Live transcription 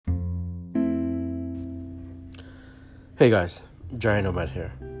Hey guys, Giant Nomad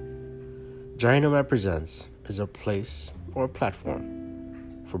here. Giant Nomad Presents is a place or a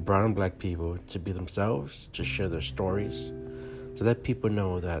platform for brown and black people to be themselves, to share their stories, to let people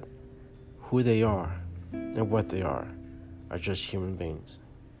know that who they are and what they are just human beings.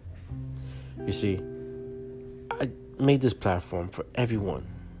 You see, I made this platform for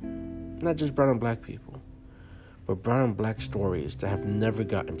everyone, not just brown and black people, but brown and black stories that have never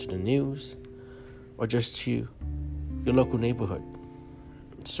gotten to the news or just to your local neighborhood.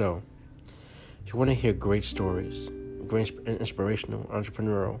 So, if you want to hear great stories, great inspirational,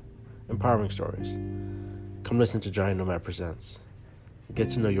 entrepreneurial, empowering stories, come listen to Giant Nomad Presents. Get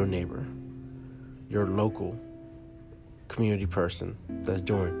to know your neighbor, your local community person that's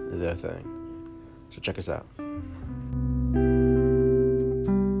doing their thing. So check us out.